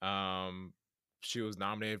 Um, she was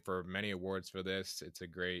nominated for many awards for this. It's a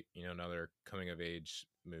great, another coming of age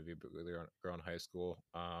movie, but with a girl in high school.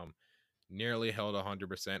 Nearly held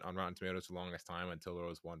 100% on Rotten Tomatoes for the longest time until there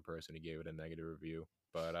was one person who gave it a negative review.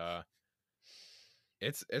 But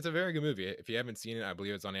it's a very good movie. If you haven't seen it, I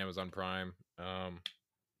believe it's on Amazon Prime.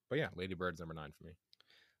 But yeah, Lady Bird's number 9 for me.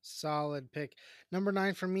 Solid pick. Number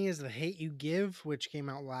 9 for me is The Hate You Give, which came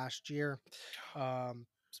out last year.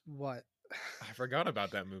 What? I forgot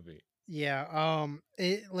about that movie. Yeah,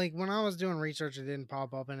 it like when I was doing research, it didn't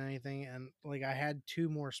pop up in anything, and like I had two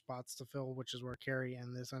more spots to fill, which is where Carrie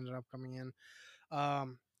and this ended up coming in.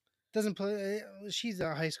 Um, doesn't play. She's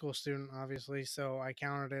a high school student, obviously, so I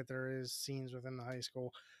counted it. There is scenes within the high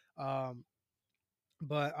school, um,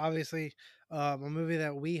 but obviously, a movie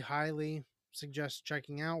that we highly suggest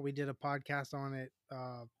checking out. We did a podcast on it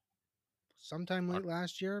sometime late Oc-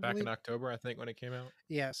 last year, I Back in believe. October, I think, when it came out.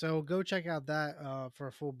 Yeah, so go check out that for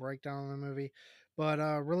a full breakdown of the movie. But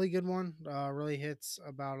really good one. Really hits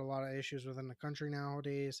about a lot of issues within the country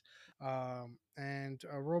nowadays, and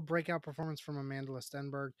a real breakout performance from Amanda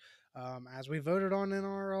Stenberg, as we voted on in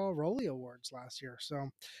our Rolly Awards last year. So,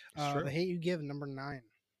 It's The true. Hate You Give, number 9.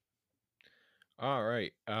 All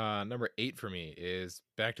right. Number 8 for me is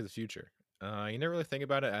Back to the Future. You never really think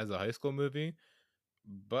about it as a high school movie,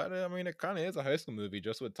 but I mean, it kind of is a high school movie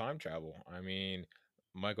just with time travel. I mean,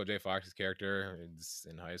 Michael J. Fox's character is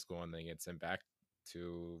in high school and then gets sent back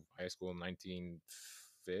to high school in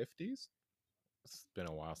 1950s. It's been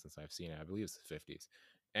a while since I've seen it. I believe it's the 50s.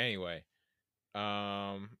 Anyway,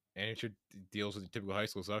 and it should deals with the typical high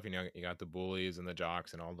school stuff. You know, you got the bullies and the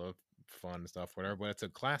jocks and all the fun stuff, whatever. But it's a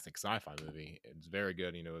classic sci-fi movie. It's very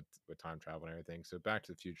good, you know, with time travel and everything. So Back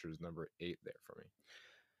to the Future is number 8 there for me.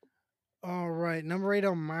 All right, number 8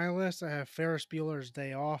 on my list, I have Ferris Bueller's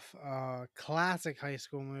Day Off. Classic high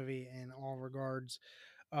school movie in all regards.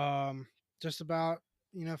 Um, just about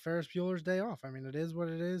Ferris Bueller's Day Off. I mean, it is what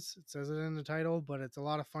it is. It says it in the title, but it's a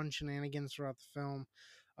lot of fun shenanigans throughout the film.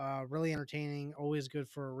 Really entertaining. Always good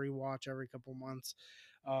for a rewatch every couple months.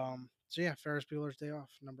 So yeah, Ferris Bueller's Day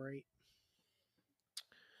Off, number 8.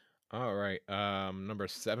 All right. Number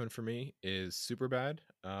 7 for me is Superbad.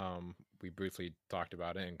 We briefly talked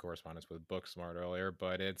about it in correspondence with Booksmart earlier,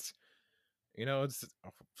 but it's a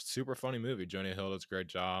super funny movie. Jonah Hill does a great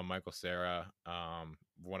job. Michael Cera,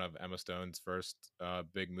 one of Emma Stone's first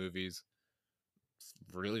big movies. It's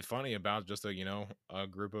really funny about just a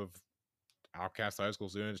group of outcast high school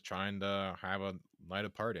students trying to have a night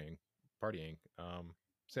of partying.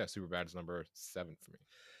 So yeah, Superbad is number 7 for me.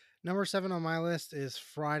 Number 7 on my list is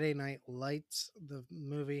Friday Night Lights, the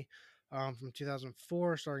movie from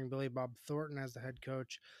 2004, starring Billy Bob Thornton as the head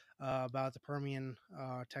coach, about the Permian,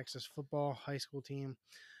 Texas football high school team,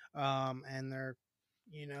 and their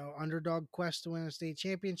underdog quest to win a state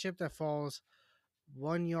championship that falls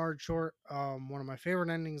 1 yard short. One of my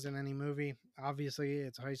favorite endings in any movie. Obviously,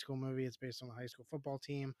 it's a high school movie. It's based on a high school football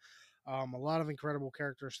team. A lot of incredible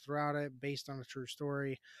characters throughout it, based on a true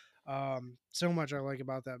story. So much I like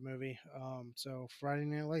about that movie. So Friday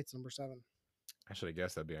Night Lights, number 7. I should have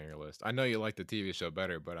guessed that'd be on your list. I know you like the TV show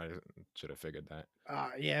better, but I should have figured that.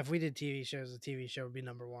 Yeah, if we did TV shows, the TV show would be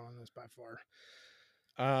number 1 on this by far.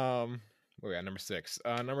 Where we at? Number 6.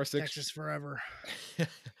 Number 6. Texas Forever.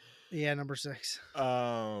 Yeah, number 6.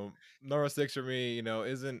 Number 6 for me,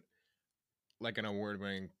 isn't like an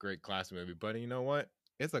award-winning great classic movie, but you know what?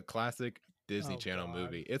 It's a classic Disney Oh Channel God.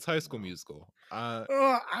 movie. It's High School Oh. Musical. Oh,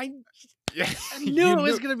 I Yeah, I you knew it knew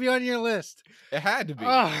was gonna be on your list. it had to be.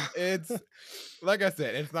 Oh. It's like I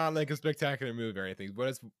said, it's not like a spectacular movie or anything, but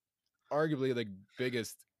it's arguably the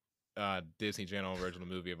biggest Disney Channel original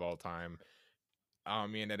movie of all time. I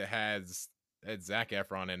mean, it's Zac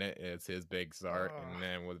Efron in it. It's his big start, Oh. and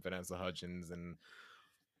then with Vanessa Hudgens and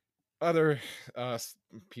other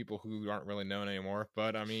people who aren't really known anymore.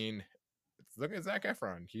 But I mean, look at Zac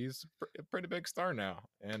Efron. He's a pretty big star now,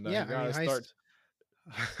 and Yeah, you I mean gotta start.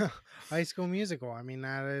 High School Musical. I mean,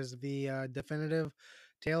 that is the definitive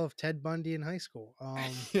tale of Ted Bundy in high school.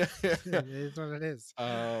 Yeah. It is what it is.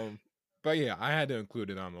 But yeah, I had to include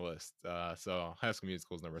it on the list. So High School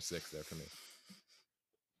Musical is number 6 there for me.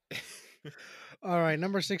 All right,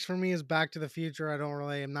 number 6 for me is Back to the Future.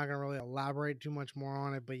 I'm not gonna really elaborate too much more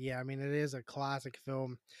on it, but yeah, I mean, it is a classic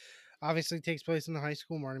film. Obviously, it takes place in the high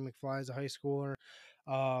school. Marty McFly is a high schooler,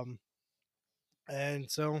 um, and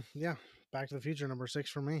so yeah, Back to the Future, number 6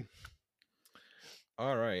 for me.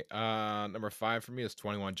 All right. Number 5 for me is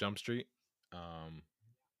 21 Jump Street.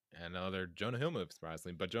 Another Jonah Hill movie,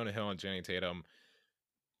 surprisingly, but Jonah Hill and Channing Tatum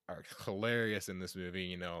are hilarious in this movie.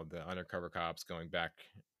 You know, the undercover cops going back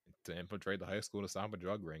to infiltrate the high school to stop a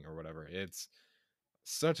drug ring or whatever. It's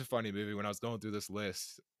such a funny movie. When I was going through this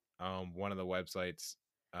list, one of the websites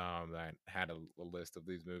that had a list of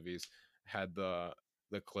these movies had the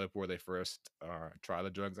clip where they first try the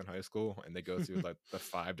drugs in high school and they go through like the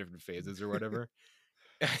 5 different phases or whatever.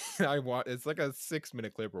 It's like a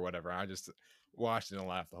 6-minute clip or whatever. I just watched it and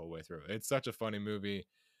laughed the whole way through. It's such a funny movie.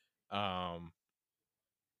 Um,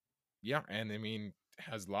 Yeah, and I mean,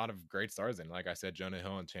 has a lot of great stars in. Like I said, Jonah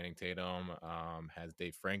Hill and Channing Tatum. Has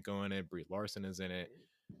Dave Franco in it. Brie Larson is in it.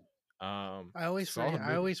 Solid I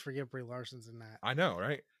movie. always forget Brie Larson's in that. I know,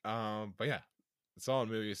 right? But yeah, solid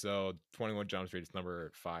movie. So 21 Jump Street is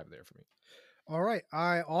number 5 there for me. All right.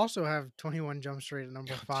 I also have 21 Jump Street at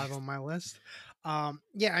number Oh, 5 jeez. on my list.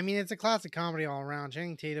 Yeah, I mean, it's a classic comedy all around.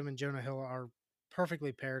 Channing Tatum and Jonah Hill are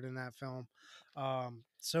perfectly paired in that film.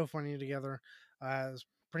 So funny together as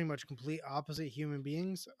pretty much complete opposite human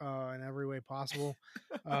beings in every way possible.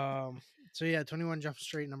 Um, so, yeah, 21 Jump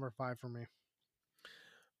Street, number 5 for me.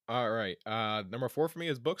 All right. Number 4 for me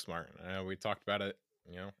is Booksmart. We talked about it,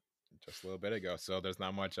 you know, just a little bit ago. So there's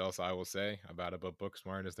not much else I will say about it, but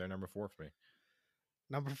Booksmart is their number 4 for me.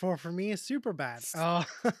 Number 4 for me is Super Bad. Oh,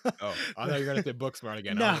 I thought you were gonna say Booksmart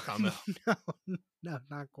again. I No, was like, oh no. no, no,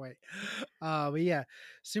 not quite. But yeah,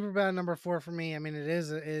 Superbad number 4 for me. I mean,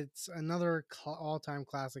 it's another all-time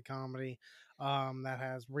classic comedy that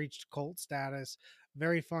has reached cult status.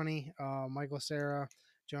 Very funny. Michael Cera,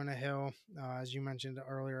 Jonah Hill, as you mentioned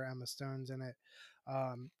earlier, Emma Stone's in it.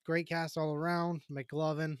 Great cast all around.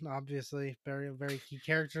 McLovin, obviously, very key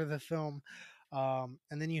character of the film.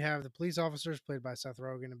 And then you have the police officers played by Seth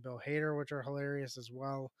Rogen and Bill Hader, which are hilarious as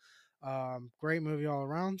well. Great movie all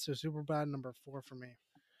around. So super bad number 4 for me.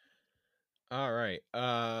 All right.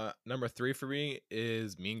 Number 3 for me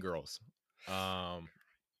is Mean Girls. Um,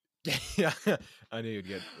 yeah, I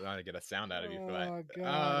get a sound out of you for that. Oh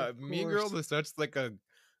God, of Mean Girls course. is such like a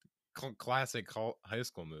classic high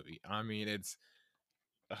school movie. I mean, it's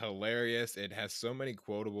hilarious. It has so many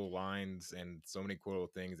quotable lines and so many quotable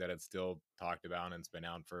things that it's still talked about and it's been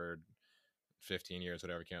out for 15 years,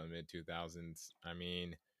 whatever, came out in the mid 2000s. I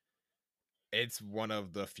mean, it's one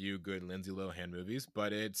of the few good Lindsay Lohan movies,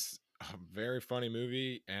 but it's a very funny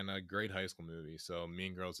movie and a great high school movie. So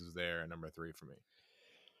Mean Girls is there at number 3 for me.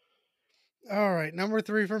 All right, number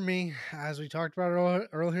 3 for me, as we talked about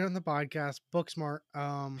earlier in the podcast, Booksmart.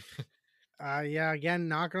 Yeah, again,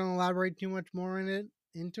 not going to elaborate too much more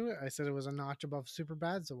into it. I said it was a notch above super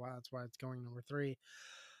bad, so that's why it's going number 3.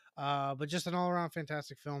 But just an all around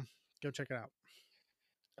fantastic film. Go check it out.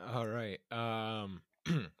 All right.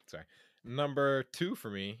 Sorry. Number 2 for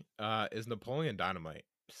me is Napoleon Dynamite.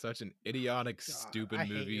 Such an idiotic, God, stupid I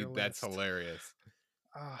hate movie your that's list. hilarious.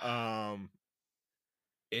 Uh, Um,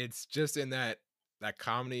 it's just in that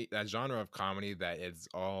comedy, that genre of comedy that is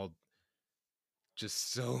all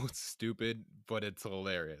just so stupid, but it's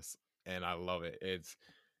hilarious, and I love it. It's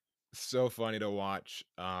so funny to watch.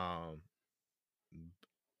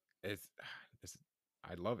 It's, it's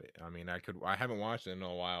I love it. I mean, I haven't watched it in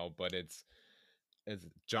a while, but it's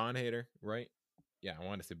John Hader, right? Yeah, I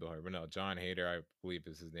wanted to say Bill Hader, but no, John Hader, I believe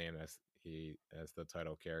is his name. As the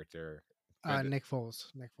title character. Good, Nick Foles.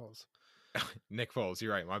 Nick Foles. Nick Foles.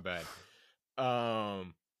 You're right. My bad.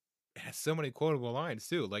 Um, it has so many quotable lines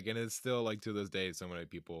too. Like, and it's still like to this day, so many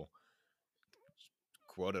people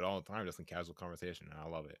quote it all the time, just in casual conversation. And I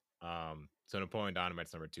love it. So Napoleon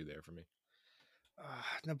Dynamite's number 2 there for me.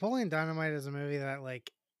 Napoleon Dynamite is a movie that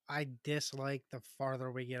I dislike the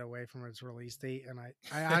farther we get away from its release date, and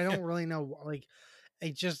I don't really know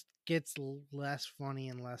it just gets less funny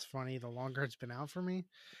and less funny the longer it's been out for me.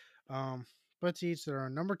 Um, but to each their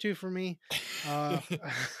own. Number 2 for me, uh,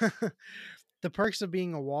 The Perks of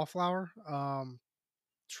Being a Wallflower.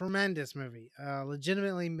 Tremendous movie.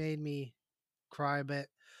 Legitimately made me cry a bit.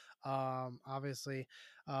 Obviously,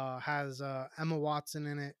 has Emma Watson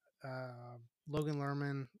in it, Logan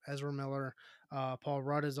Lerman, Ezra Miller, Paul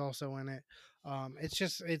Rudd is also in it.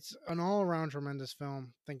 It's an all around tremendous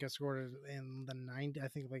film. I think I scored it in the 90. I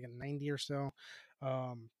think like a 90 or so.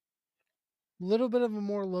 Um, Little bit of a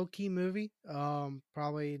more low key movie.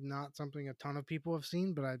 Probably not something a ton of people have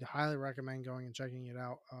seen, but I'd highly recommend going and checking it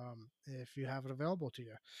out if you have it available to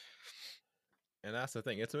you. And that's the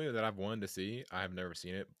thing. It's a movie that I've wanted to see. I have never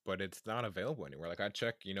seen it, but it's not available anywhere. Like I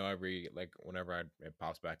check, every like whenever it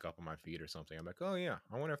pops back up on my feed or something. I'm like, oh yeah,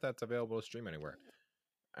 I wonder if that's available to stream anywhere.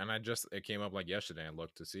 And it came up like yesterday and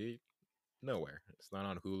looked to see nowhere. It's not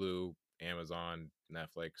on Hulu, Amazon,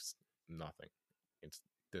 Netflix, nothing. It's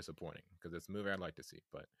disappointing because it's a movie I'd like to see.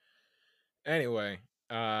 But anyway,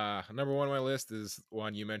 number 1 on my list is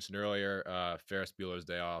one you mentioned earlier, Ferris Bueller's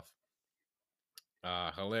Day Off.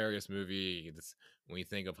 Hilarious movie. When you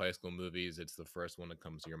think of high school movies, it's the first one that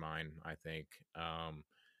comes to your mind, I think.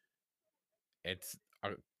 It's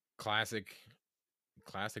a classic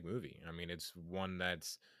classic movie. I mean, it's one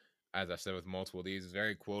that's, as I said with multiple of these,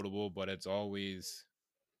 very quotable, but it's always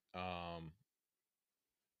um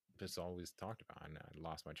just always talked about. And I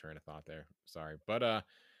lost my train of thought there. Sorry. But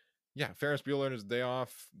yeah, Ferris Bueller's Day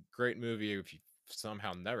Off, great movie. If you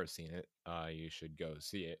somehow never seen it, you should go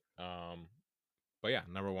see it. But yeah,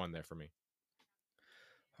 number one there for me.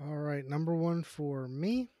 All right, number one for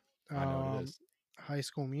me, I know what it um, is. High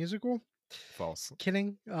School Musical. False.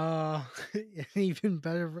 Kidding. Even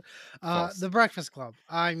better. False. The Breakfast Club.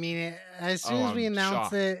 I mean, as soon Oh, as we I'm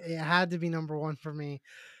announced shocked. it, it had to be number one for me.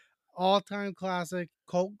 All time classic,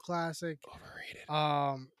 cult classic. Overrated.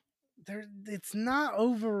 Um, it's not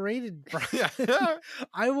overrated, Yeah. Brian.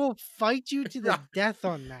 I will fight you to the death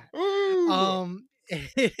on that. Ooh.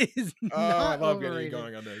 It is Oh, I not love getting you overrated.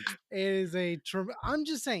 going on this. It is I'm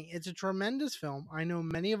just saying, it's a tremendous film. I know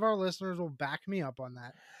many of our listeners will back me up on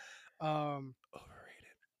that. Um,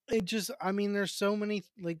 Overrated. it just, I mean, there's so many,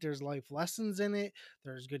 like, there's life lessons in it.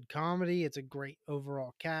 There's good comedy. It's a great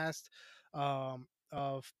overall cast of,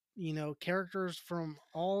 characters from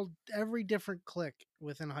every different clique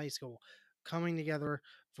within high school coming together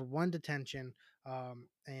for one detention,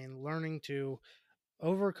 and learning to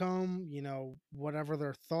overcome, whatever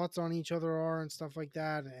their thoughts on each other are and stuff like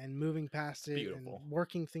that, and moving past It's it and beautiful.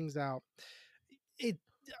 working things out. It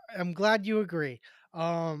I'm glad you agree.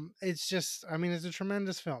 It's just, I mean, it's a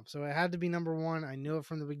tremendous film, so it had to be number one. I knew it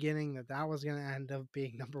from the beginning that that was going to end up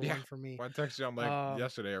being number Yeah. one for me. When I texted you on like um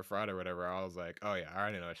yesterday or Friday or whatever, I was like, oh yeah, I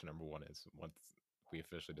already know what your number one is once we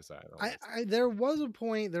officially decided on this. there was a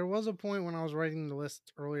point when I was writing the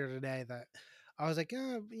list earlier today that I was like,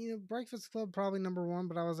 Breakfast Club probably number one,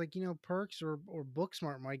 but I was like, Perks or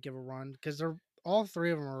Booksmart might give a run, because they're all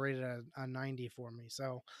three of them are rated at a 90 for me.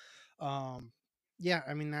 So um yeah,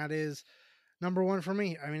 I mean, that is number one for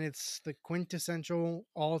me. I mean, it's the quintessential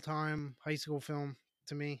all-time high school film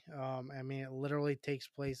to me. I mean, it literally takes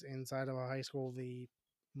place inside of a high school the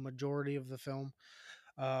majority of the film.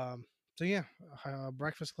 um so yeah,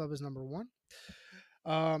 Breakfast Club is number one.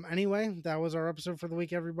 Anyway, that was our episode for the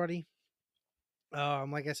week, everybody.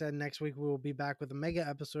 Like I said, next week we will be back with a mega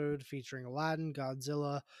episode featuring Aladdin,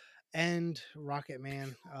 Godzilla, and Rocket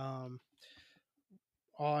Man.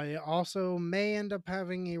 I also may end up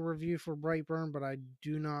having a review for Brightburn, but I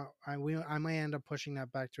do not. I may end up pushing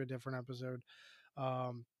that back to a different episode,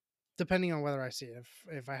 um, depending on whether I see it.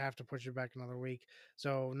 If I have to push it back another week,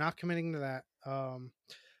 so not committing to that.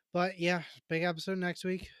 But yeah, big episode next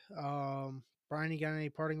week. Brian, you got any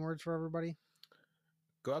parting words for everybody?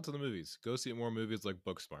 Go out to the movies. Go see more movies like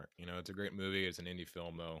Booksmart. It's a great movie. It's an indie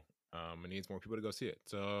film though. It needs more people to go see it.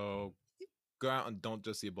 So go out and don't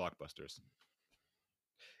just see blockbusters.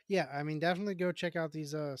 Yeah, I mean, definitely go check out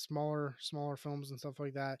these smaller films and stuff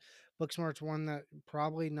like that. Booksmart's one that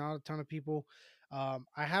probably not a ton of people. I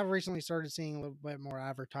have recently started seeing a little bit more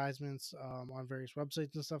advertisements on various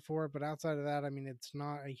websites and stuff for it, but outside of that, I mean, it's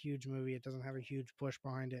not a huge movie. It doesn't have a huge push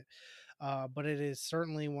behind it, but it is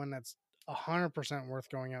certainly one that's 100% worth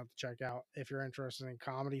going out to check out if you're interested in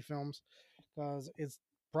comedy films, because it's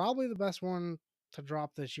probably the best one to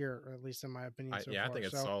drop this year, or at least in my opinion so I far. think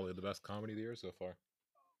it's So solidly the best comedy of the year so far.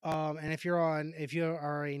 and if you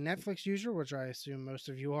are a Netflix user, which I assume most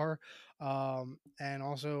of you are, and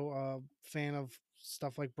also a fan of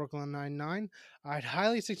stuff like Brooklyn Nine-Nine, I'd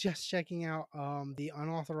highly suggest checking out the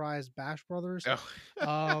unauthorized Bash Brothers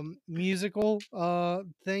Oh, musical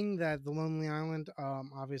thing that The Lonely Island,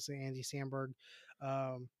 obviously Andy Samberg,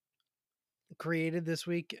 um, created this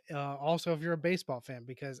week. Also, if you're a baseball fan,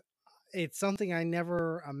 because it's something I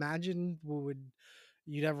never imagined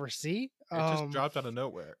you'd ever see. it just dropped out of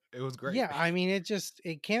nowhere. It was great. Yeah, I mean,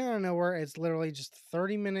 it came out of nowhere. It's literally just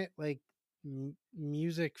 30-minute like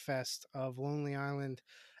music fest of Lonely Island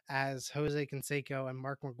as Jose Canseco and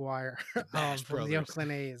Mark McGuire The Bash from the Brothers.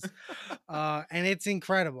 Oakland A's. And it's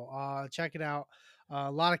incredible. Check it out.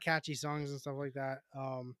 A lot of catchy songs and stuff like that.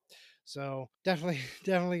 So definitely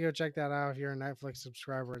definitely go check that out if you're a Netflix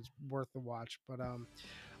subscriber. It's worth the watch. But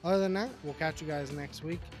other than that, we'll catch you guys next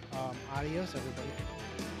week. Adios,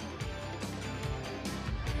 everybody.